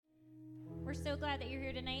We're so glad that you're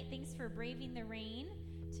here tonight. Thanks for braving the rain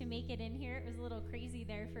to make it in here. It was a little crazy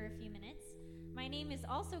there for a few minutes. My name is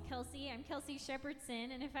also Kelsey. I'm Kelsey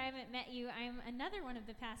Shepherdson, and if I haven't met you, I'm another one of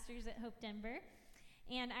the pastors at Hope Denver,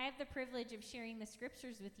 and I have the privilege of sharing the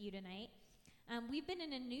scriptures with you tonight. We've been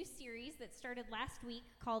in a new series that started last week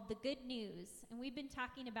called The Good News, and we've been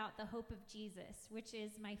talking about the hope of Jesus, which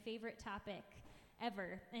is my favorite topic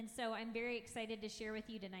ever, and so I'm very excited to share with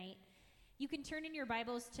you tonight. You can turn in your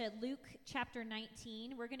Bibles to Luke chapter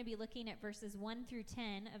 19. We're going to be looking at verses 1 through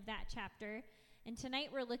 10 of that chapter. And tonight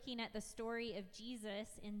we're looking at the story of Jesus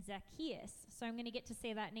and Zacchaeus. So I'm going to get to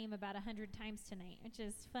say that name about 100 times tonight, which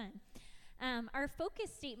is fun. Our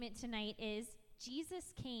focus statement tonight is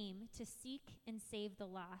Jesus came to seek and save the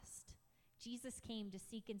lost. Jesus came to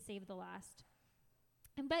seek and save the lost.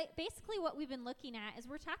 And basically what we've been looking at is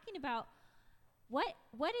we're talking about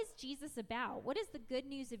what is Jesus about? What is the good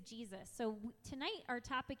news of Jesus? So tonight our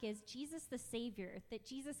topic is Jesus the Savior, that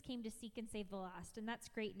Jesus came to seek and save the lost, and that's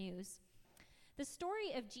great news. The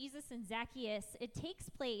story of Jesus and Zacchaeus, it takes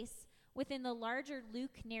place within the larger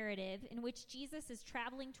Luke narrative in which Jesus is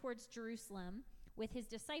traveling towards Jerusalem with his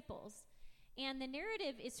disciples. And the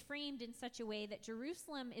narrative is framed in such a way that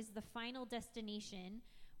Jerusalem is the final destination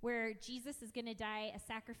where Jesus is going to die a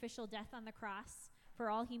sacrificial death on the cross for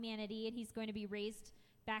all humanity, and he's going to be raised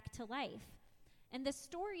back to life. And the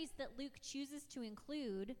stories that Luke chooses to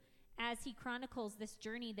include as he chronicles this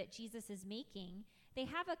journey that Jesus is making, they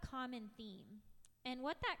have a common theme. And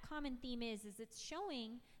what that common theme is it's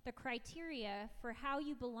showing the criteria for how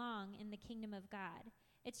you belong in the kingdom of God.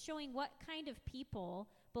 It's showing what kind of people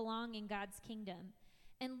belong in God's kingdom.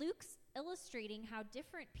 And Luke's illustrating how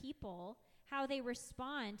different people, how they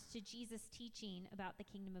respond to Jesus' teaching about the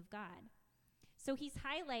kingdom of God. So he's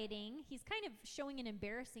kind of showing an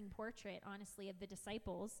embarrassing portrait, honestly, of the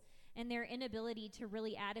disciples and their inability to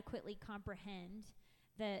really adequately comprehend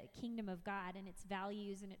the kingdom of God and its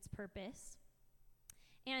values and its purpose.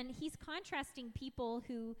 And he's contrasting people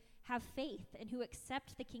who have faith and who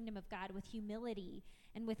accept the kingdom of God with humility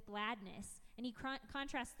and with gladness. And he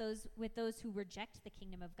contrasts those with those who reject the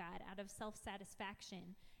kingdom of God out of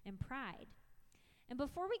self-satisfaction and pride. And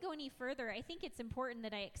before we go any further, I think it's important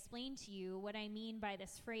that I explain to you what I mean by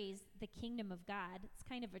this phrase, the kingdom of God. It's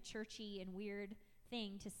kind of a churchy and weird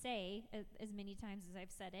thing to say as many times as I've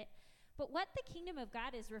said it. But what the kingdom of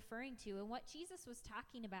God is referring to and what Jesus was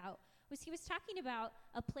talking about was he was talking about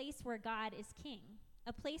a place where God is king,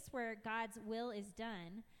 a place where God's will is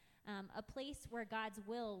done, a place where God's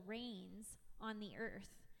will reigns on the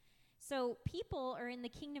earth. So people are in the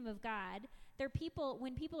kingdom of God.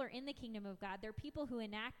 When people are in the kingdom of God, they're people who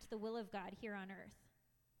enact the will of God here on earth.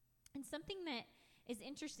 And something that is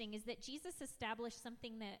interesting is that Jesus established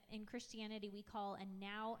something that in Christianity we call a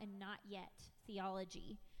now and not yet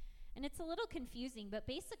theology. And it's a little confusing, but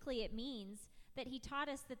basically it means that he taught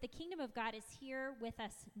us that the kingdom of God is here with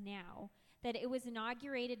us now, that it was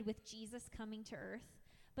inaugurated with Jesus coming to earth,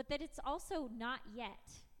 but that it's also not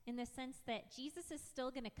yet, in the sense that Jesus is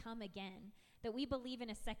still going to come again, that we believe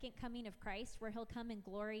in a second coming of Christ where he'll come in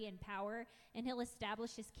glory and power and he'll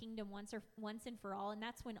establish his kingdom once and for all, and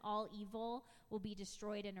that's when all evil will be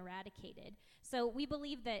destroyed and eradicated. So we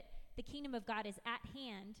believe that the kingdom of God is at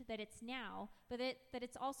hand, that it's now, but that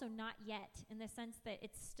it's also not yet, in the sense that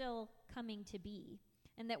it's still coming to be,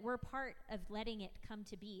 and that we're part of letting it come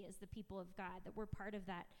to be as the people of God, that we're part of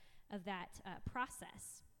that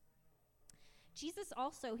process. Jesus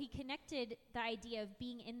also, he connected the idea of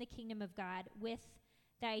being in the kingdom of God with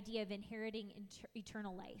the idea of inheriting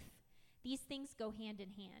eternal life. These things go hand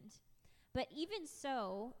in hand. But even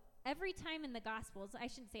so, every time in the Gospels, I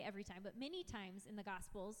shouldn't say every time, but many times in the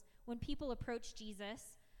Gospels, when people approach Jesus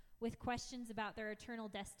with questions about their eternal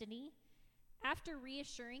destiny, after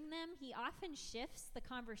reassuring them, he often shifts the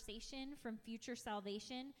conversation from future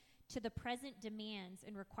salvation to the present demands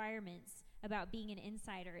and requirements about being an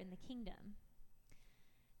insider in the kingdom.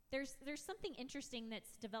 There's something interesting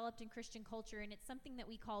that's developed in Christian culture, and it's something that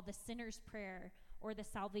we call the sinner's prayer or the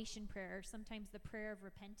salvation prayer, or sometimes the prayer of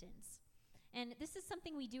repentance. And this is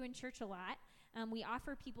something we do in church a lot. We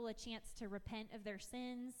offer people a chance to repent of their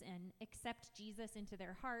sins and accept Jesus into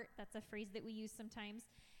their heart. That's a phrase that we use sometimes.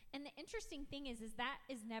 And the interesting thing is that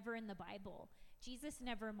is never in the Bible. Jesus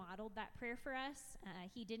never modeled that prayer for us.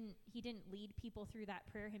 He didn't lead people through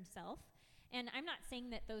that prayer himself. And I'm not saying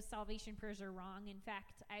that those salvation prayers are wrong. In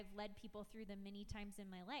fact, I've led people through them many times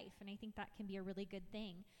in my life, and I think that can be a really good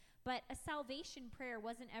thing. But a salvation prayer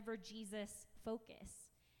wasn't ever Jesus' focus.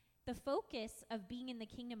 The focus of being in the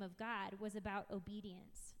kingdom of God was about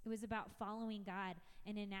obedience. It was about following God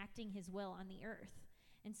and enacting his will on the earth.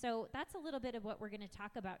 And so that's a little bit of what we're going to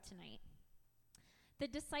talk about tonight. The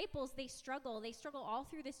disciples, they struggle all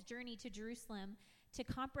through this journey to Jerusalem to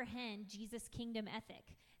comprehend Jesus' kingdom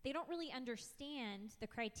ethic. They don't really understand the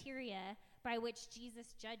criteria by which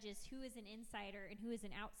Jesus judges who is an insider and who is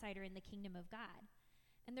an outsider in the kingdom of God.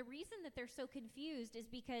 And the reason that they're so confused is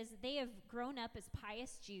because they have grown up as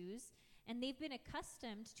pious Jews, and they've been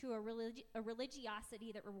accustomed to a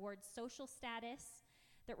religiosity that rewards social status,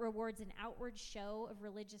 that rewards an outward show of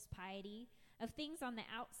religious piety, of things on the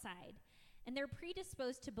outside. And they're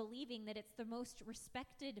predisposed to believing that it's the most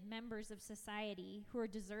respected members of society who are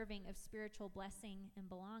deserving of spiritual blessing and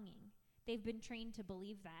belonging. They've been trained to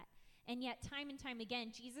believe that. And yet, time and time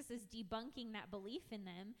again, Jesus is debunking that belief in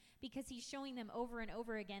them because he's showing them over and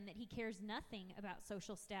over again that he cares nothing about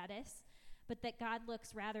social status, but that God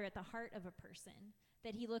looks rather at the heart of a person,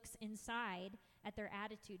 that he looks inside at their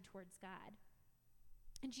attitude towards God.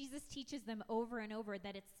 And Jesus teaches them over and over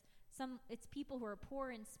that it's people who are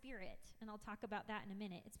poor in spirit, and I'll talk about that in a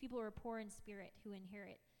minute. It's people who are poor in spirit who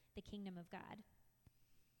inherit the kingdom of God.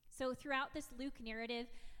 So throughout this Luke narrative,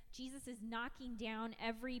 Jesus is knocking down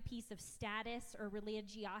every piece of status or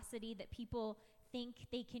religiosity that people think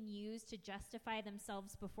they can use to justify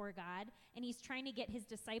themselves before God, and he's trying to get his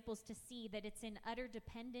disciples to see that it's in utter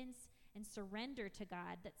dependence and surrender to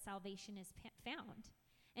God that salvation is found.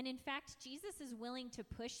 And in fact, Jesus is willing to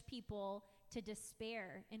push people to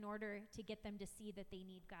despair in order to get them to see that they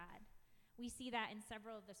need God. We see that in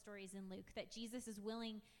several of the stories in Luke, that Jesus is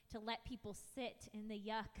willing to let people sit in the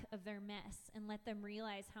yuck of their mess and let them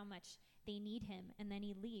realize how much they need him, and then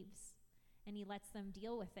he leaves and he lets them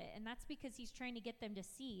deal with it. And that's because he's trying to get them to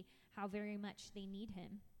see how very much they need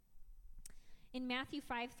him. In Matthew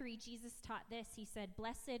 5:3, Jesus taught this. He said,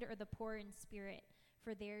 "Blessed are the poor in spirit,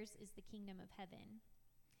 for theirs is the kingdom of heaven."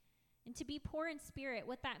 And to be poor in spirit,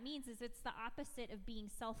 what that means is it's the opposite of being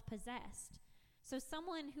self-possessed. So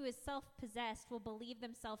someone who is self-possessed will believe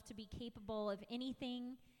themselves to be capable of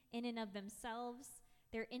anything in and of themselves.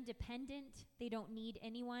 They're independent. They don't need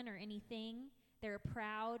anyone or anything. They're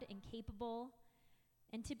proud and capable.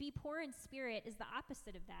 And to be poor in spirit is the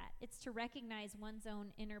opposite of that. It's to recognize one's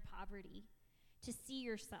own inner poverty, to see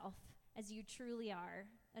yourself as you truly are,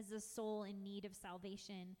 as a soul in need of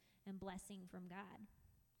salvation and blessing from God.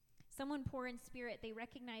 Someone poor in spirit, they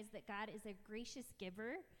recognize that God is a gracious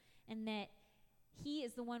giver and that he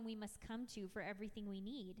is the one we must come to for everything we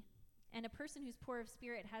need. And a person who's poor of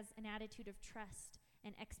spirit has an attitude of trust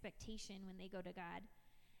and expectation when they go to God.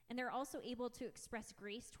 And they're also able to express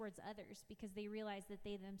grace towards others because they realize that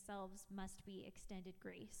they themselves must be extended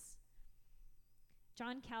grace.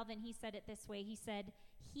 John Calvin, he said it this way. He said,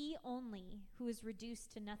 "He only who is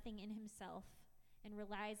reduced to nothing in himself and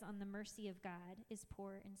relies on the mercy of God is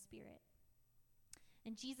poor in spirit."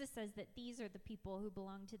 And Jesus says that these are the people who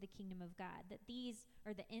belong to the kingdom of God, that these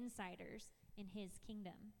are the insiders in his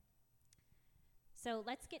kingdom. So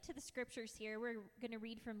let's get to the scriptures here. We're going to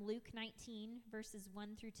read from Luke 19, verses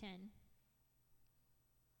 1 through 10.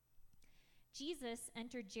 Jesus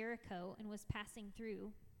entered Jericho and was passing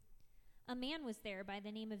through. A man was there by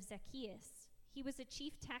the name of Zacchaeus. He was a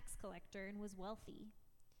chief tax collector and was wealthy.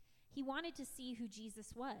 He wanted to see who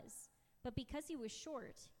Jesus was, but because he was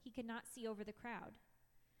short, he could not see over the crowd.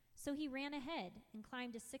 So he ran ahead and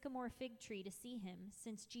climbed a sycamore fig tree to see him,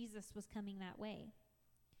 since Jesus was coming that way.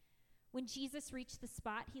 When Jesus reached the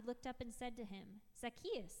spot, he looked up and said to him,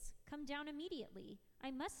 "Zacchaeus, come down immediately.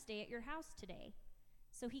 I must stay at your house today."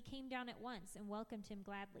 So he came down at once and welcomed him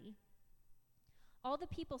gladly. All the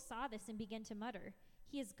people saw this and began to mutter,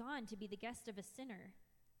 "He has gone to be the guest of a sinner."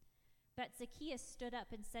 But Zacchaeus stood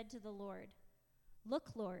up and said to the Lord,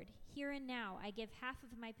 "Look, Lord, here and now I give half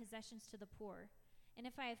of my possessions to the poor, and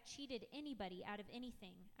if I have cheated anybody out of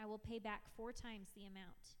anything, I will pay back 4 times the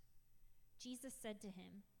amount." Jesus said to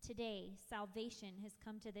him, "Today salvation has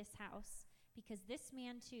come to this house, because this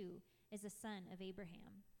man too is a son of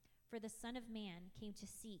Abraham. For the Son of Man came to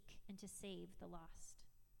seek and to save the lost."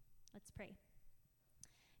 Let's pray.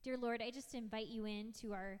 Dear Lord, I just invite you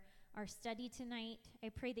into our study tonight. I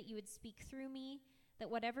pray that you would speak through me, that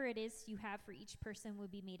whatever it is you have for each person would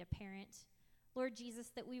be made apparent. Lord Jesus,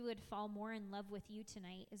 that we would fall more in love with you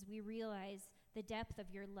tonight as we realize the depth of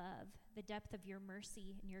your love, the depth of your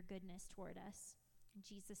mercy and your goodness toward us. In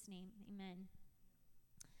Jesus' name, amen.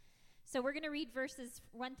 So we're going to read verses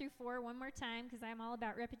 1 through 4 one more time because I'm all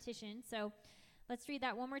about repetition. So let's read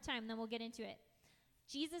that one more time, then we'll get into it.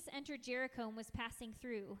 Jesus entered Jericho and was passing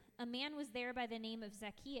through. A man was there by the name of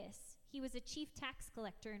Zacchaeus. He was a chief tax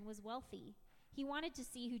collector and was wealthy. He wanted to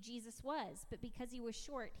see who Jesus was, but because he was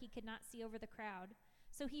short, he could not see over the crowd.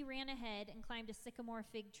 So he ran ahead and climbed a sycamore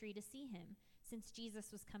fig tree to see him, since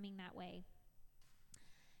Jesus was coming that way.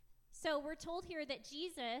 So we're told here that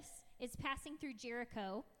Jesus is passing through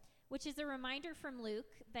Jericho, which is a reminder from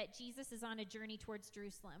Luke that Jesus is on a journey towards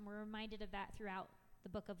Jerusalem. We're reminded of that throughout the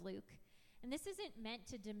book of Luke. And this isn't meant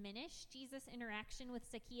to diminish Jesus' interaction with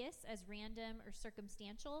Zacchaeus as random or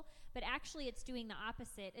circumstantial, but actually it's doing the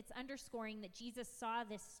opposite. It's underscoring that Jesus saw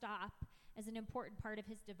this stop as an important part of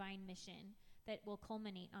his divine mission that will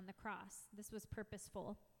culminate on the cross. This was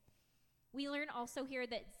purposeful. We learn also here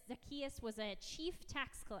that Zacchaeus was a chief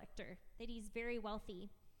tax collector, that he's very wealthy.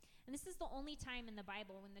 And this is the only time in the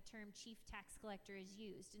Bible when the term chief tax collector is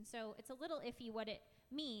used. And so it's a little iffy what it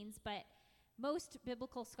means, but most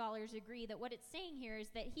biblical scholars agree that what it's saying here is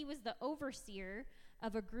that he was the overseer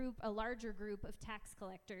of a larger group of tax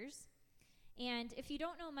collectors. And if you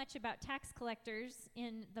don't know much about tax collectors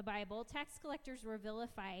in the Bible, tax collectors were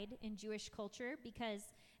vilified in Jewish culture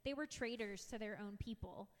because they were traitors to their own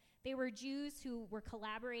people. They were Jews who were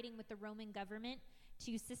collaborating with the Roman government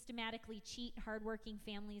to systematically cheat hardworking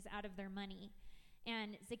families out of their money.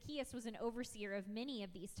 And Zacchaeus was an overseer of many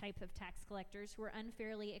of these types of tax collectors who were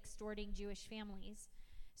unfairly extorting Jewish families.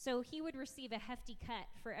 So he would receive a hefty cut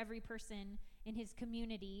for every person in his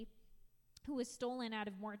community who was stolen out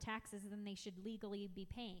of more taxes than they should legally be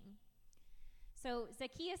paying. So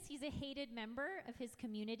Zacchaeus, he's a hated member of his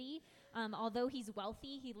community. Although he's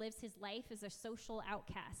wealthy, he lives his life as a social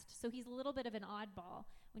outcast. So he's a little bit of an oddball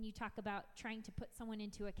when you talk about trying to put someone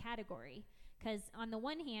into a category. Because on the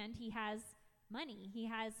one hand, he has money. He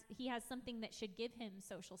has something that should give him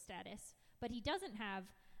social status, but he doesn't have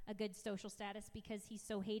a good social status because he's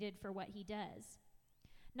so hated for what he does.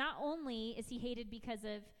 Not only is he hated because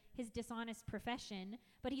of his dishonest profession,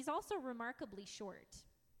 but he's also remarkably short.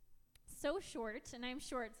 So short, and I'm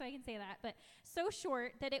short, so I can say that, but so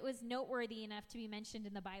short that it was noteworthy enough to be mentioned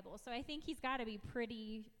in the Bible. So I think he's got to be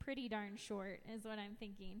pretty darn short, is what I'm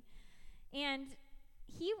thinking. And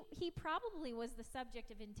he probably was the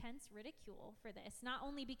subject of intense ridicule for this, not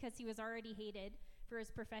only because he was already hated for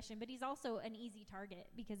his profession, but he's also an easy target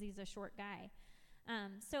because he's a short guy.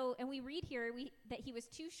 And we read here that he was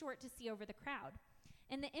too short to see over the crowd.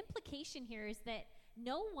 And the implication here is that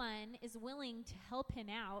no one is willing to help him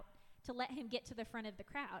out to let him get to the front of the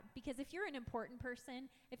crowd. Because if you're an important person,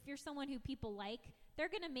 if you're someone who people like, they're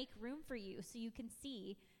going to make room for you so you can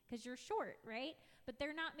see because you're short, right? But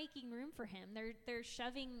they're not making room for him. They're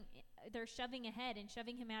shoving ahead and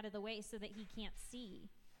shoving him out of the way so that he can't see.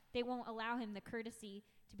 They won't allow him the courtesy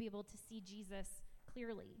to be able to see Jesus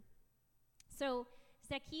clearly. So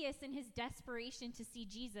Zacchaeus, in his desperation to see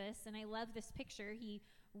Jesus, and I love this picture, he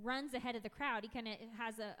runs ahead of the crowd. He kind of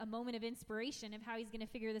has a moment of inspiration of how he's going to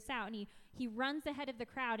figure this out. And he runs ahead of the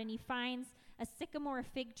crowd and he finds a sycamore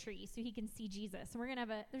fig tree so he can see Jesus. And we're going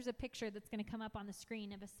to there's a picture that's going to come up on the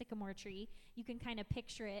screen of a sycamore tree. You can kind of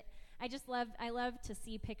picture it. I love to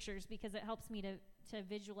see pictures because it helps me to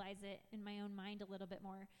visualize it in my own mind a little bit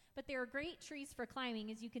more. But there are great trees for climbing.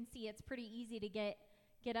 As you can see, it's pretty easy to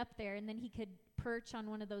get up there. And then he could perch on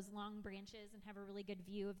one of those long branches and have a really good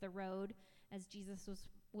view of the road as Jesus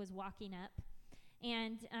was walking up.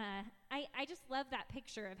 And I just love that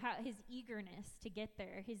picture of how his eagerness to get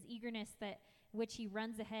there, his eagerness that which he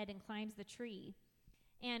runs ahead and climbs the tree.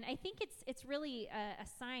 And I think it's really a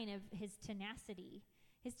sign of his tenacity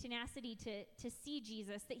to see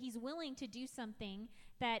Jesus, that he's willing to do something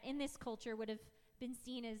that in this culture would have been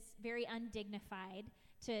seen as very undignified,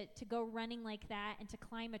 to go running like that and to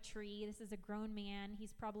climb a tree. This is a grown man.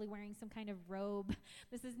 He's probably wearing some kind of robe.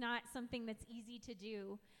 This is not something that's easy to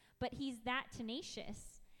do, but he's that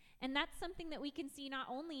tenacious. And that's something that we can see not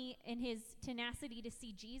only in his tenacity to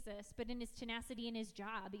see Jesus, but in his tenacity in his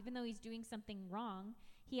job. Even though he's doing something wrong,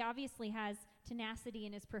 he obviously has tenacity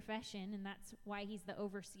in his profession, and that's why he's the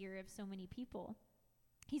overseer of so many people.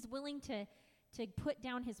 He's willing to put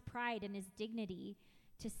down his pride and his dignity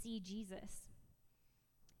to see Jesus.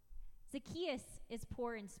 Zacchaeus is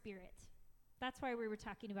poor in spirit. That's why we were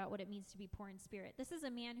talking about what it means to be poor in spirit. This is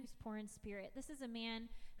a man who's poor in spirit. This is a man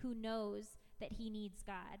who knows that he needs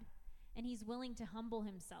God, and he's willing to humble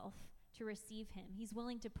himself to receive him. He's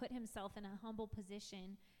willing to put himself in a humble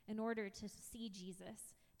position in order to see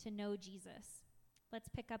Jesus, to know Jesus. Let's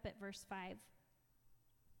pick up at verse 5.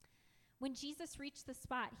 When Jesus reached the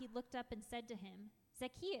spot, he looked up and said to him,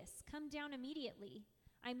 "Zacchaeus, come down immediately.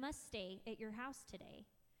 I must stay at your house today."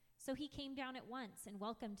 So he came down at once and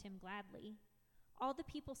welcomed him gladly. All the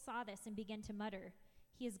people saw this and began to mutter,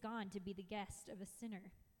 "He is gone to be the guest of a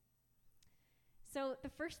sinner." So the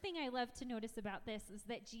first thing I love to notice about this is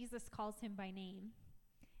that Jesus calls him by name.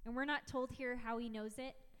 And we're not told here how he knows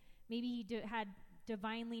it. Maybe he had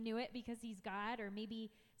divinely knew it because he's God, or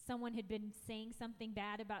maybe someone had been saying something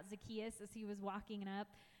bad about Zacchaeus as he was walking up.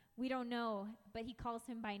 We don't know, but he calls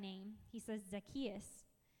him by name. He says, Zacchaeus.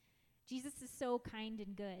 Jesus is so kind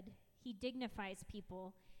and good. He dignifies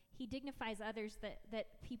people. He dignifies others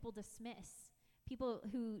that people dismiss. People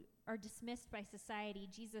who are dismissed by society,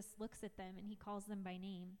 Jesus looks at them and he calls them by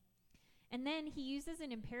name. And then he uses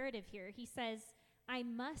an imperative here. He says, I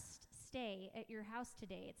must stay at your house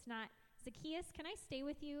today. It's not, Zacchaeus, can I stay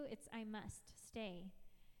with you? It's, I must stay.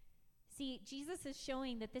 See, Jesus is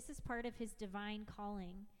showing that this is part of his divine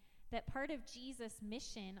calling, that part of Jesus'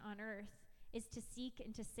 mission on earth is to seek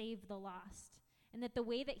and to save the lost, and that the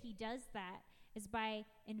way that he does that is by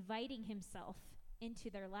inviting himself into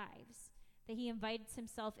their lives, that he invites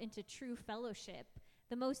himself into true fellowship.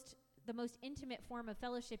 The most intimate form of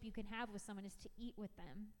fellowship you can have with someone is to eat with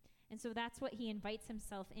them. And so that's what he invites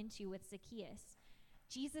himself into with Zacchaeus.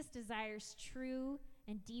 Jesus desires true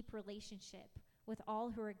and deep relationship with all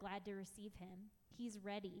who are glad to receive him. He's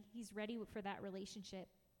ready. He's ready for that relationship.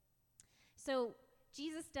 So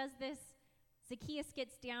Jesus does this. Zacchaeus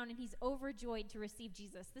gets down and he's overjoyed to receive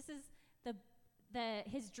Jesus. This is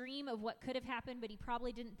his dream of what could have happened, but he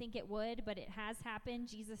probably didn't think it would, but it has happened.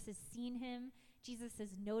 Jesus has seen him. Jesus has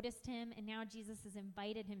noticed him, and now Jesus has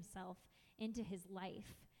invited himself into his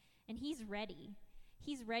life. And he's ready.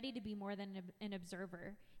 He's ready to be more than an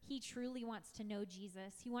observer. He truly wants to know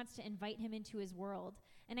Jesus. He wants to invite him into his world.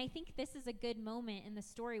 And I think this is a good moment in the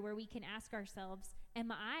story where we can ask ourselves,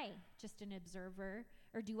 am I just an observer,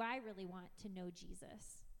 or do I really want to know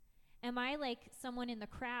Jesus? Am I like someone in the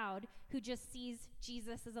crowd who just sees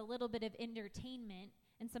Jesus as a little bit of entertainment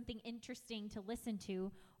and something interesting to listen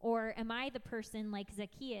to? Or am I the person like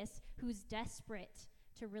Zacchaeus who's desperate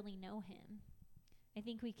to really know him? I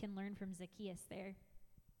think we can learn from Zacchaeus there.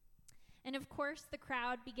 And of course, the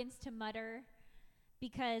crowd begins to mutter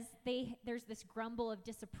because there's this grumble of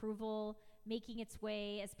disapproval making its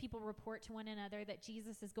way as people report to one another that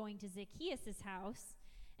Jesus is going to Zacchaeus' house.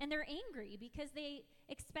 And they're angry because they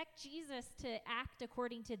expect Jesus to act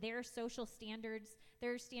according to their social standards,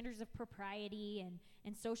 their standards of propriety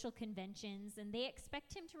and social conventions, and they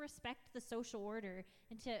expect him to respect the social order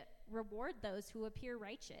and to reward those who appear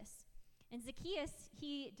righteous. And Zacchaeus,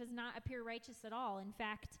 he does not appear righteous at all. In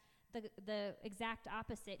fact, the exact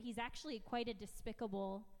opposite. He's actually quite a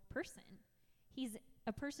despicable person. He's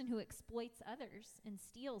a person who exploits others and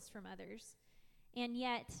steals from others. And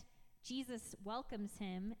yet, Jesus welcomes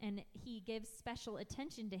him and he gives special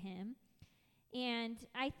attention to him. And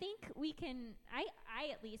I think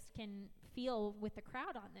I at least can feel with the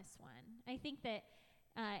crowd on this one. I think that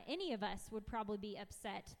any of us would probably be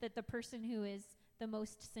upset that the person who is the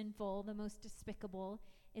most sinful, the most despicable,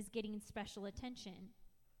 is getting special attention.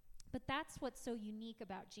 But that's what's so unique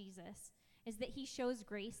about Jesus, is that he shows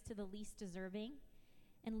grace to the least deserving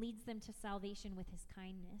and leads them to salvation with his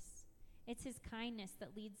kindness. It's his kindness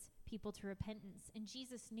that leads people to repentance. And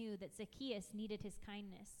Jesus knew that Zacchaeus needed his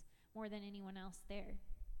kindness more than anyone else there.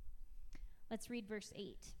 Let's read verse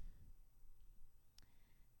 8.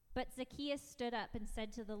 But Zacchaeus stood up and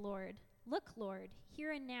said to the Lord, "Look, Lord,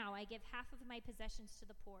 here and now I give half of my possessions to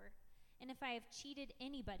the poor. And if I have cheated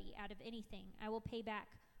anybody out of anything, I will pay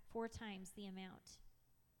back 4 times the amount."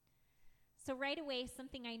 So right away,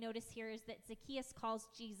 something I notice here is that Zacchaeus calls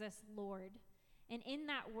Jesus Lord. And in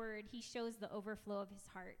that word, he shows the overflow of his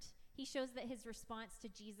heart. He shows that his response to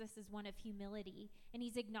Jesus is one of humility, and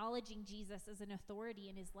he's acknowledging Jesus as an authority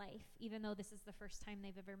in his life, even though this is the first time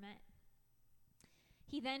they've ever met.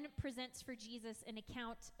 He then presents for Jesus an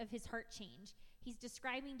account of his heart change. He's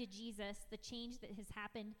describing to Jesus the change that has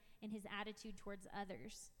happened in his attitude towards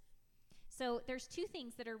others. So there's 2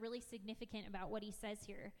 things that are really significant about what he says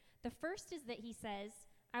here. The first is that he says,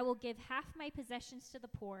 "I will give half my possessions to the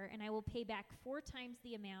poor, and I will pay back 4 times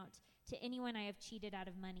the amount to anyone I have cheated out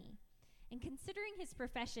of money." And considering his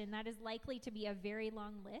profession, that is likely to be a very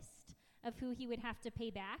long list of who he would have to pay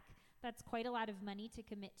back. That's quite a lot of money to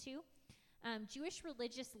commit to. Jewish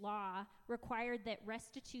religious law required that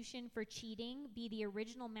restitution for cheating be the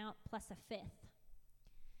original amount plus a 5th.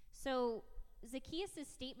 So Zacchaeus'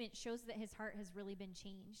 statement shows that his heart has really been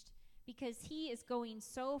changed, because he is going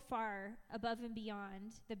so far above and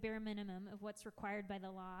beyond the bare minimum of what's required by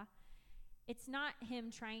the law. It's not him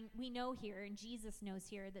trying, we know here, and Jesus knows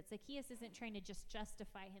here, that Zacchaeus isn't trying to just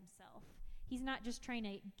justify himself. He's not just trying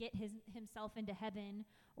to get himself into heaven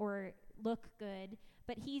or look good,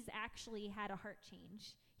 but he's actually had a heart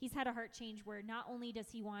change. He's had a heart change where not only does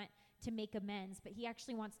he want to make amends, but he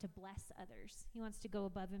actually wants to bless others. He wants to go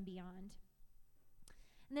above and beyond.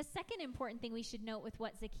 And the second important thing we should note with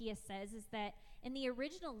what Zacchaeus says is that in the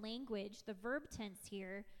original language, the verb tense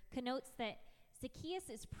here connotes that Zacchaeus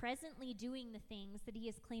is presently doing the things that he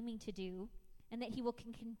is claiming to do, and that he will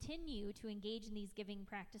continue to engage in these giving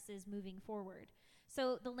practices moving forward.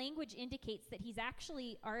 So the language indicates that he's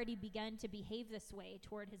actually already begun to behave this way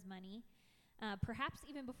toward his money, perhaps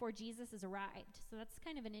even before Jesus has arrived. So that's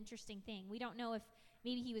kind of an interesting thing. We don't know if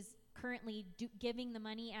maybe he was currently giving the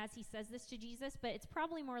money as he says this to Jesus, but it's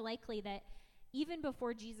probably more likely that even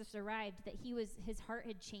before Jesus arrived, that his heart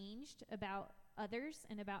had changed about others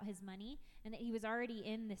and about his money, and that he was already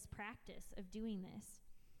in this practice of doing this.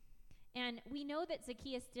 And we know that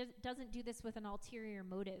Zacchaeus doesn't do this with an ulterior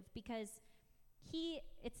motive, because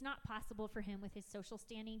it's not possible for him with his social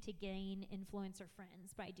standing to gain influence or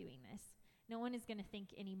friends by doing this. No one is going to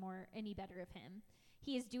think any better of him.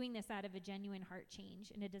 He is doing this out of a genuine heart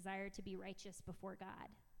change and a desire to be righteous before God.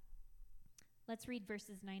 Let's read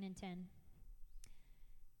verses 9 and 10.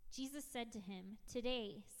 Jesus said to him,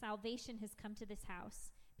 "Today salvation has come to this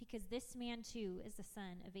house, because this man too is the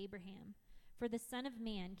son of Abraham. For the Son of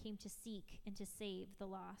Man came to seek and to save the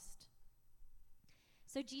lost."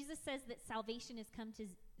 So Jesus says that salvation has come to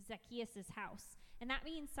Zacchaeus' house. And that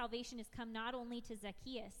means salvation has come not only to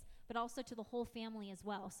Zacchaeus, but also to the whole family as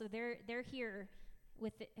well. So they're here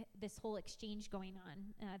with this whole exchange going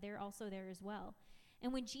on. They're also there as well.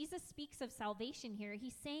 And when Jesus speaks of salvation here,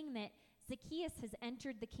 he's saying that Zacchaeus has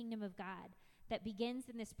entered the kingdom of God that begins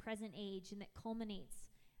in this present age and that culminates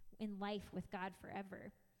in life with God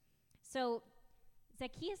forever. So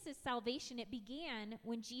Zacchaeus' salvation, it began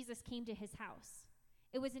when Jesus came to his house.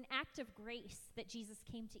 It was an act of grace that Jesus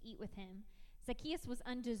came to eat with him. Zacchaeus was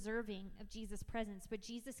undeserving of Jesus' presence, but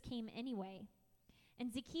Jesus came anyway.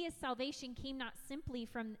 And Zacchaeus' salvation came not simply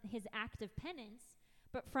from his act of penance,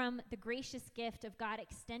 but from the gracious gift of God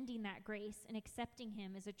extending that grace and accepting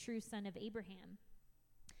him as a true son of Abraham.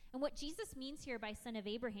 And what Jesus means here by son of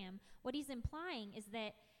Abraham, what he's implying is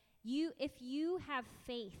that if you have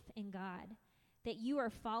faith in God, that you are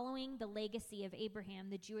following the legacy of Abraham,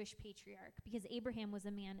 the Jewish patriarch, because Abraham was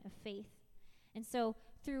a man of faith. And so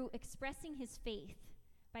through expressing his faith,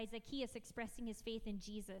 by Zacchaeus expressing his faith in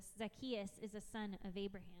Jesus, Zacchaeus is a son of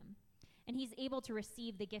Abraham. And he's able to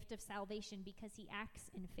receive the gift of salvation because he acts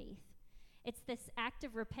in faith. It's this act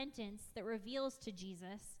of repentance that reveals to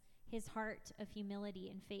Jesus his heart of humility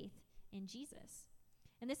and faith in Jesus.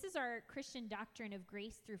 And this is our Christian doctrine of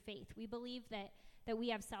grace through faith. We believe that we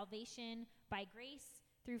have salvation by grace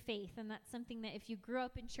through faith. And that's something that if you grew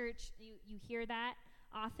up in church, you hear that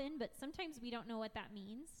often, but sometimes we don't know what that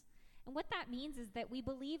means. And what that means is that we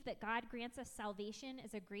believe that God grants us salvation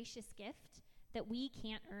as a gracious gift that we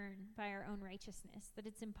can't earn by our own righteousness, that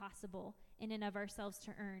it's impossible in and of ourselves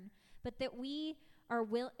to earn, but that we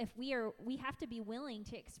have to be willing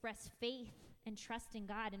to express faith and trust in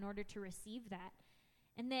God in order to receive that,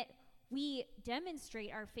 and that we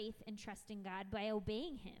demonstrate our faith and trust in God by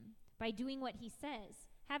obeying him, by doing what he says.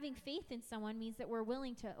 Having faith in someone means that we're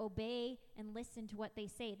willing to obey and listen to what they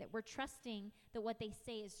say, that we're trusting that what they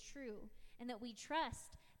say is true, and that we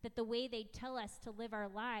trust that the way they tell us to live our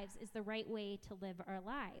lives is the right way to live our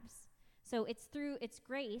lives. So it's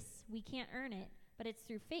grace. We can't earn it, but it's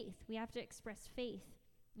through faith. We have to express faith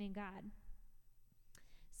in God.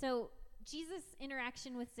 So Jesus'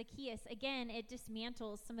 interaction with Zacchaeus, again, it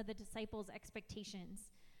dismantles some of the disciples' expectations.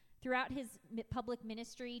 Throughout his public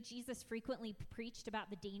ministry, Jesus frequently preached about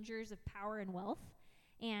the dangers of power and wealth.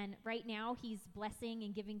 And right now, he's blessing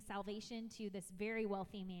and giving salvation to this very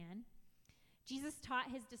wealthy man. Jesus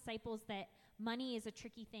taught his disciples that money is a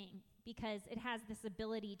tricky thing because it has this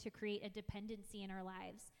ability to create a dependency in our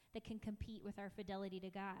lives that can compete with our fidelity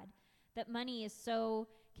to God. That money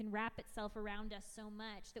can wrap itself around us so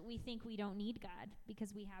much that we think we don't need God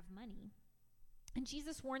because we have money. And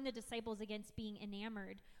Jesus warned the disciples against being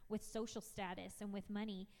enamored with social status and with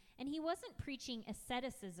money. And he wasn't preaching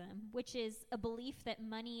asceticism, which is a belief that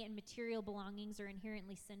money and material belongings are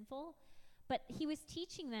inherently sinful. But he was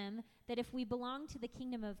teaching them that if we belong to the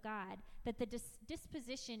kingdom of God, that the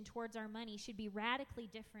disposition towards our money should be radically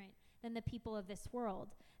different than the people of this world.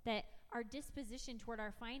 That our disposition toward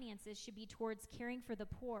our finances should be towards caring for the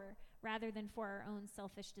poor rather than for our own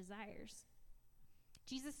selfish desires.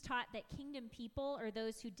 Jesus taught that kingdom people are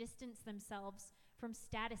those who distance themselves from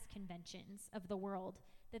status conventions of the world,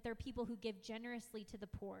 that they're people who give generously to the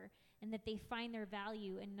poor, and that they find their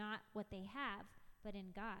value in not what they have, but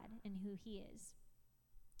in God and who he is.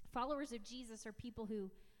 Followers of Jesus are people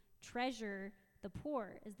who treasure the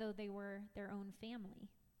poor as though they were their own family.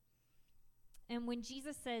 And when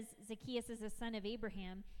Jesus says Zacchaeus is a son of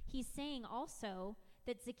Abraham, he's saying also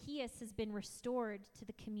that Zacchaeus has been restored to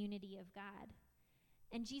the community of God.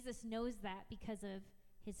 And Jesus knows that because of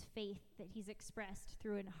his faith that he's expressed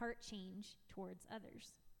through a heart change towards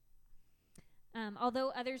others.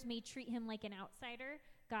 Although others may treat him like an outsider,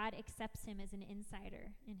 God accepts him as an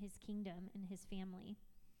insider in his kingdom and his family.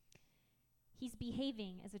 He's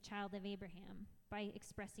behaving as a child of Abraham by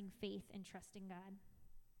expressing faith and trust in God.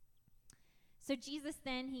 So Jesus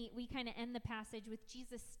then, we kind of end the passage with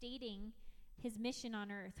Jesus stating his mission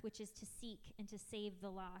on earth, which is to seek and to save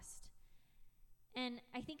the lost. And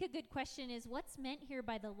I think a good question is, what's meant here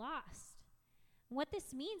by the lost? What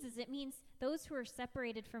this means is it means those who are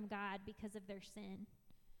separated from God because of their sin.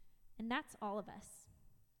 And that's all of us.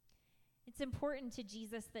 It's important to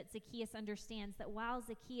Jesus that Zacchaeus understands that while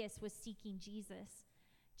Zacchaeus was seeking Jesus,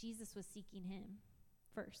 Jesus was seeking him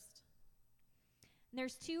first. And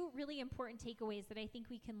there's two really important takeaways that I think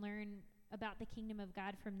we can learn about the kingdom of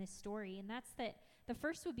God from this story. And that's that the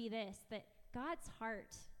first would be this, that God's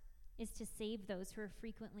heart is to save those who are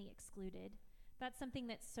frequently excluded. That's something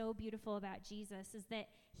that's so beautiful about Jesus, is that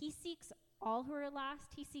he seeks all who are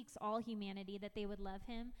lost. He seeks all humanity, that they would love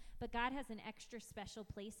him. But God has an extra special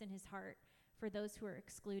place in his heart for those who are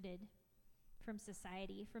excluded from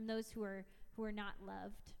society, from those who are not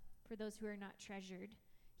loved, for those who are not treasured.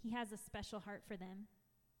 He has a special heart for them.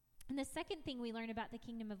 And the second thing we learn about the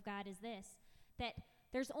kingdom of God is this, that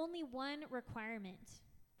there's only one requirement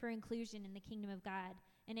for inclusion in the kingdom of God,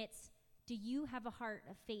 and it's, do you have a heart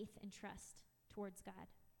of faith and trust towards God?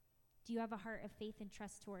 Do you have a heart of faith and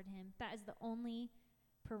trust toward him? That is the only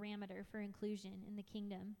parameter for inclusion in the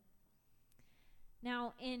kingdom.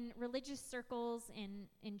 Now, in religious circles and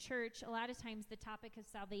in church, a lot of times the topic of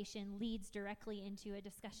salvation leads directly into a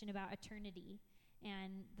discussion about eternity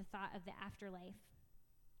and the thought of the afterlife.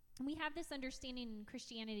 And we have this understanding in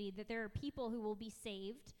Christianity that there are people who will be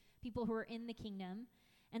saved, people who are in the kingdom,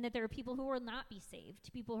 and that there are people who will not be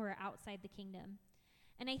saved, people who are outside the kingdom.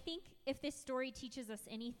 And I think if this story teaches us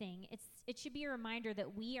anything, it should be a reminder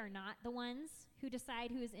that we are not the ones who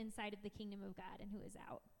decide who is inside of the kingdom of God and who is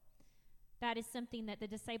out. That is something that the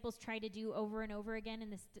disciples try to do over and over again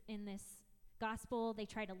in this gospel. They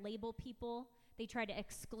try to label people. They try to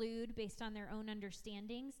exclude based on their own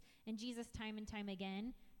understandings. And Jesus, time and time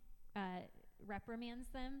again, reprimands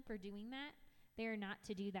them for doing that. They are not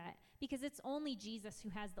to do that, because it's only Jesus who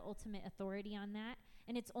has the ultimate authority on that,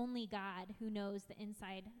 and it's only God who knows the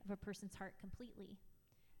inside of a person's heart completely.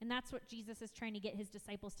 And that's what Jesus is trying to get his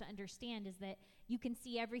disciples to understand, is that you can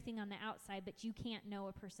see everything on the outside, but you can't know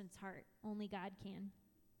a person's heart. Only God can.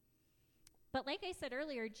 But like I said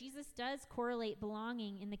earlier, Jesus does correlate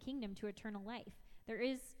belonging in the kingdom to eternal life. There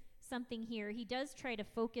is something here. He does try to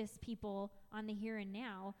focus people on the here and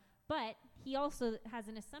now, but he also has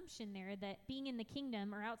an assumption there that being in the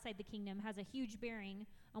kingdom or outside the kingdom has a huge bearing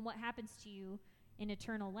on what happens to you in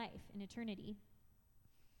eternal life, in eternity.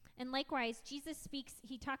 And likewise, Jesus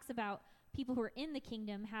he talks about people who are in the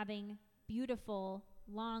kingdom having beautiful,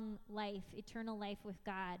 long life, eternal life with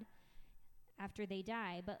God after they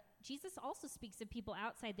die. But Jesus also speaks of people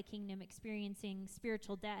outside the kingdom experiencing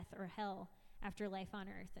spiritual death or hell after life on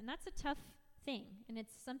earth. And that's a tough thing, and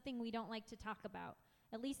it's something we don't like to talk about,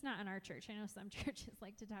 at least not in our church. I know some churches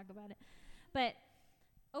like to talk about it. But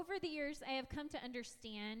over the years, I have come to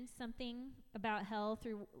understand something about hell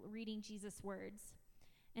through reading Jesus' words.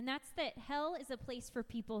 And that's that hell is a place for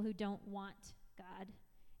people who don't want God.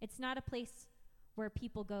 It's not a place where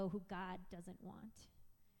people go who God doesn't want.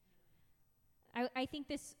 I think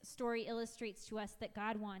this story illustrates to us that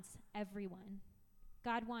God wants everyone.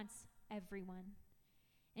 God wants everyone.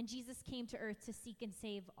 And Jesus came to earth to seek and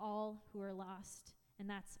save all who are lost, and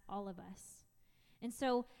that's all of us. And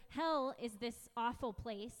so hell is this awful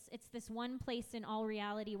place. It's this one place in all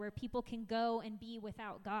reality where people can go and be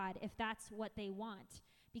without God if that's what they want,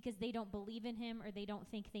 because they don't believe in him or they don't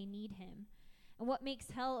think they need him. And what makes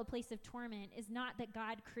hell a place of torment is not that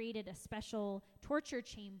God created a special torture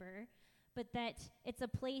chamber, but that it's a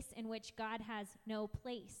place in which God has no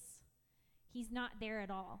place. He's not there at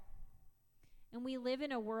all. And we live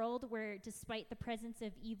in a world where, despite the presence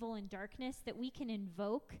of evil and darkness, that we can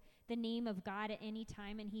invoke the name of God at any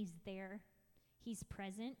time, and he's there. He's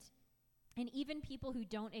present. And even people who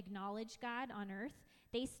don't acknowledge God on earth,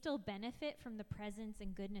 they still benefit from the presence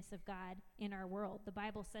and goodness of God in our world. The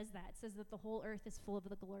Bible says that. It says that the whole earth is full of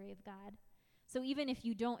the glory of God. So even if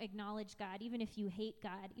you don't acknowledge God, even if you hate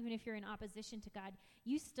God, even if you're in opposition to God,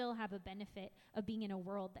 you still have a benefit of being in a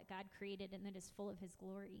world that God created and that is full of his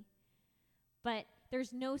glory. But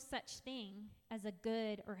there's no such thing as a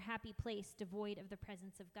good or happy place devoid of the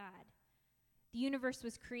presence of God. The universe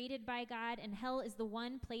was created by God, and hell is the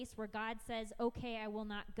one place where God says, okay, I will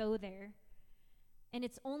not go there. And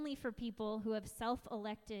it's only for people who have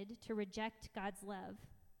self-elected to reject God's love,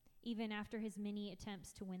 even after his many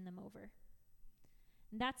attempts to win them over.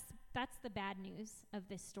 And that's the bad news of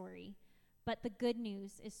this story. But the good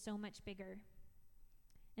news is so much bigger.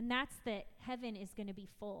 And that's that heaven is going to be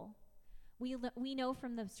full. We know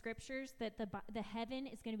from the scriptures that the heaven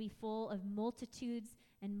is going to be full of multitudes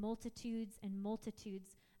and multitudes and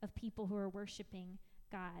multitudes of people who are worshiping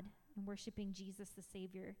God and worshiping Jesus the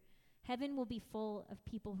Savior. Heaven will be full of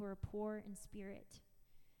people who are poor in spirit,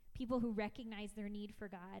 people who recognize their need for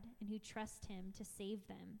God and who trust him to save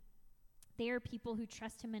them. They are people who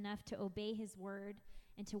trust him enough to obey his word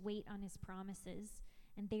and to wait on his promises,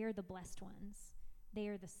 and they are the blessed ones. They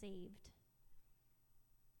are the saved.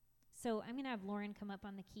 So I'm going to have Lauren come up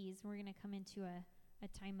on the keys. We're going to come into a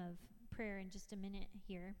time of prayer in just a minute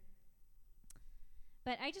here.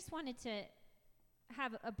 But I just wanted to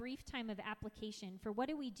have a brief time of application for what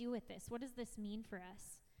do we do with this? What does this mean for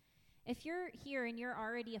us? If you're here and you're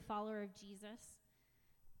already a follower of Jesus,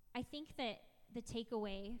 I think that the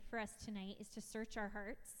takeaway for us tonight is to search our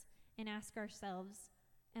hearts and ask ourselves,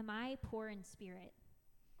 am I poor in spirit?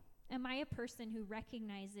 Am I a person who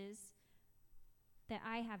recognizes that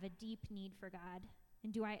I have a deep need for God?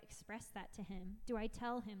 And do I express that to him? Do I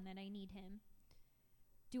tell him that I need him?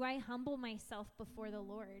 Do I humble myself before the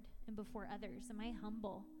Lord and before others? Am I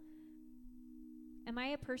humble? Am I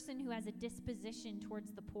a person who has a disposition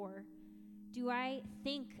towards the poor? Do I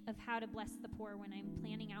think of how to bless the poor when I'm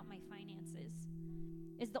planning out my finances?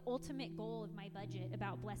 Is the ultimate goal of my budget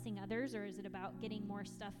about blessing others, or is it about getting more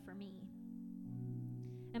stuff for me?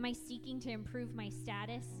 Am I seeking to improve my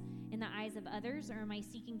status in the eyes of others, or am I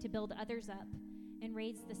seeking to build others up and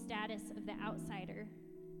raise the status of the outsider,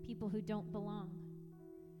 people who don't belong?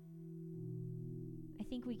 I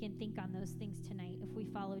think we can think on those things tonight if we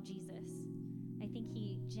follow Jesus. I think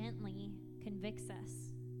he gently convicts us.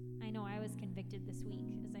 I know I was convicted this week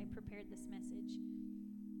as I prepared this message.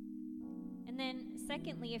 And then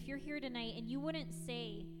secondly, if you're here tonight and you wouldn't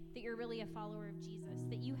say that you're really a follower of Jesus,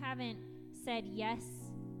 that you haven't said, yes,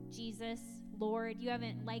 Jesus, Lord, you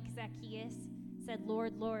haven't, like Zacchaeus, said,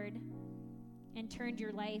 Lord, Lord, and turned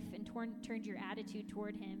your life and turned your attitude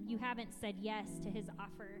toward him. You haven't said yes to his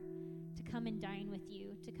offer to come and dine with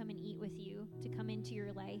you, to come and eat with you, to come into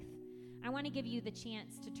your life. I want to give you the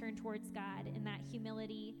chance to turn towards God in that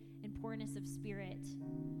humility and poorness of spirit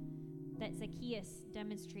that Zacchaeus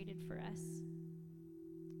demonstrated for us.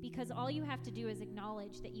 Because all you have to do is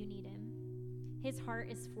acknowledge that you need him. His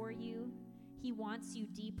heart is for you. He wants you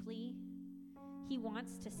deeply. He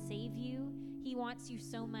wants to save you. He wants you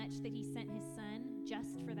so much that he sent his son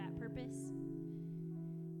just for that purpose.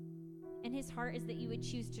 And his heart is that you would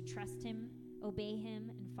choose to trust him, obey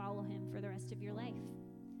him, and follow him for the rest of your life.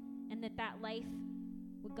 And that life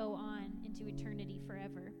would go on into eternity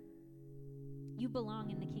forever. You belong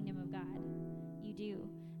in the kingdom of God. You do.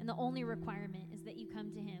 And the only requirement is that you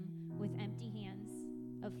come to him with empty hands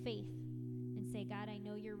of faith and say, God, I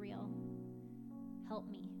know you're real. Help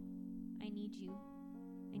me. I need you.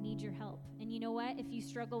 I need your help. And you know what? If you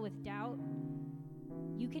struggle with doubt,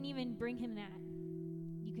 you can even bring him that.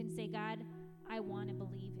 You can say, God, I want to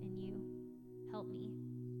believe in you. Help me.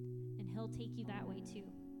 And he'll take you that way too.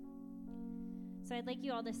 So I'd like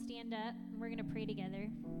you all to stand up, and we're going to pray together.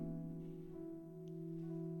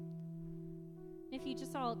 If you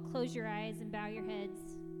just all close your eyes and bow your heads,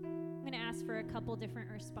 I'm going to ask for a couple different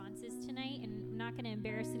responses tonight, and I'm not going to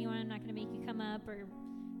embarrass anyone. I'm not going to make you come up or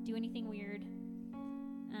do anything weird.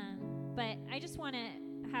 But I just want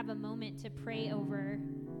to have a moment to pray over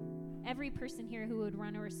every person here who would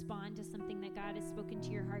want to respond to something that God has spoken to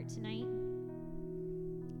your heart tonight.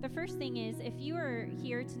 The first thing is, if you are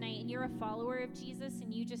here tonight and you're a follower of Jesus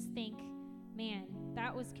and you just think, man,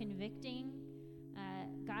 that was convicting.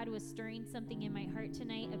 God was stirring something in my heart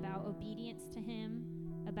tonight about obedience to him,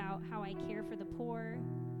 about how I care for the poor,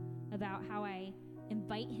 about how I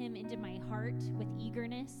invite him into my heart with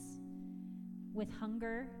eagerness, with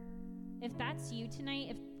hunger. If that's you tonight,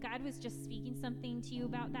 if God was just speaking something to you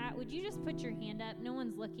about that, would you just put your hand up? No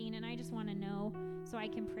one's looking, and I just want to know so I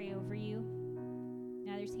can pray over you.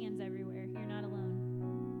 Now there's hands everywhere. You're not alone.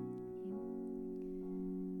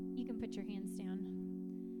 You can put your hands down.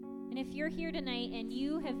 And if you're here tonight and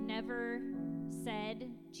you have never said,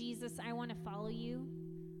 Jesus, I want to follow you.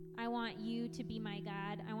 I want you to be my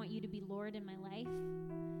God. I want you to be Lord in my life.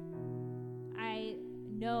 I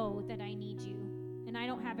know that I need you. And I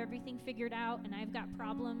don't have everything figured out, and I've got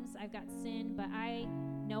problems, I've got sin, but I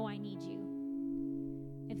know I need you.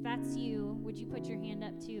 If that's you, would you put your hand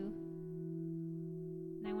up too?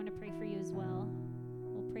 And I want to pray for you as well.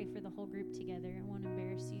 We'll pray for the whole group together. I won't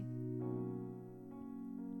embarrass you.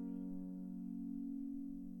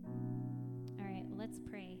 All right, let's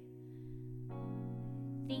pray.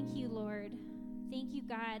 Thank you, Lord. Thank you,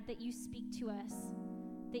 God, that you speak to us,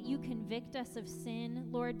 that you convict us of sin,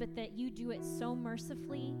 Lord, but that you do it so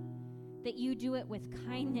mercifully, that you do it with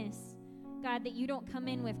kindness. God, that you don't come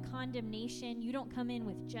in with condemnation. You don't come in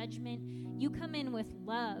with judgment. You come in with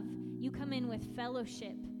love. You come in with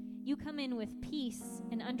fellowship. You come in with peace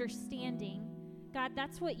and understanding. God,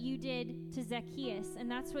 that's what you did to Zacchaeus,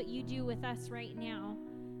 and that's what you do with us right now.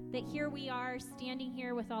 That here we are standing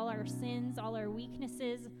here with all our sins, all our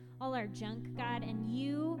weaknesses, all our junk, God, and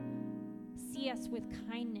you see us with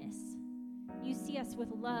kindness. You see us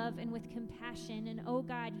with love and with compassion. And oh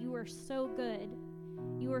God, you are so good.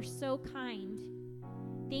 You are so kind.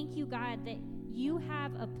 Thank you, God, that you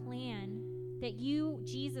have a plan, that you,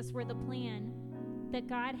 Jesus, were the plan that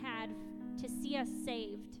God had to see us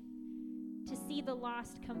saved, to see the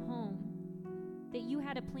lost come home. That you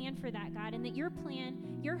had a plan for that, God, and that your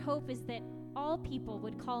plan, your hope is that all people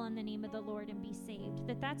would call on the name of the Lord and be saved,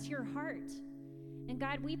 that that's your heart. And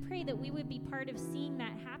God, we pray that we would be part of seeing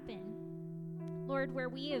that happen. Lord, where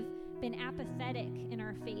we have been apathetic in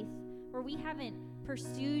our faith, where we haven't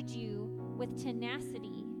pursued you with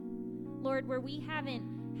tenacity, Lord, where we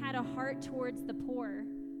haven't had a heart towards the poor,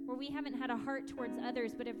 where we haven't had a heart towards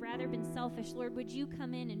others, but have rather been selfish, Lord, would you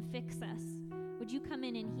come in and fix us? Would you come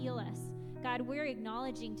in and heal us? God, we're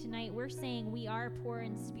acknowledging tonight, we're saying we are poor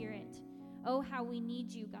in spirit. Oh, how we need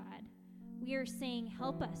you, God. We are saying,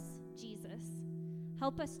 help us, Jesus.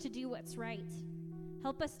 Help us to do what's right.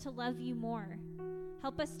 Help us to love you more.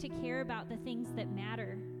 Help us to care about the things that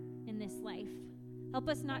matter in this life. Help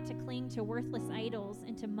us not to cling to worthless idols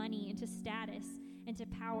and to money and to status and to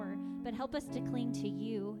power, but help us to cling to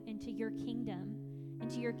you and to your kingdom and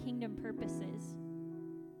to your kingdom purposes.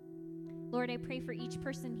 Lord, I pray for each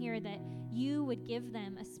person here that you would give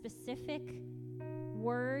them a specific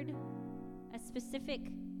word, a specific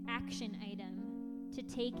action item to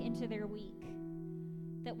take into their week.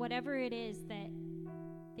 That whatever it is that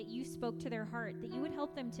you spoke to their heart, that you would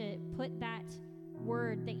help them to put that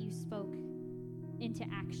word that you spoke into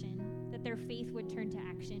action, that their faith would turn to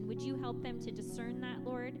action. Would you help them to discern that,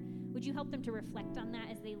 Lord? Would you help them to reflect on that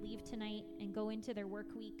as they leave tonight and go into their work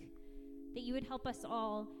week? That you would help us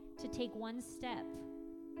all to take one step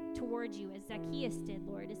toward you as Zacchaeus did,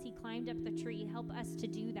 Lord, as he climbed up the tree. Help us to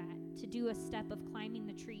do that, to do a step of climbing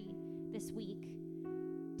the tree this week,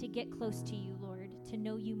 to get close to you, Lord, to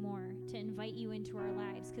know you more, to invite you into our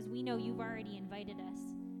lives, because we know you've already invited us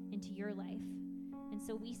into your life. And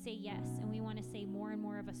so we say yes, and we want to say more and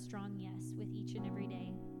more of a strong yes with each and every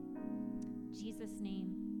day. In Jesus'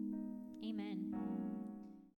 name, amen.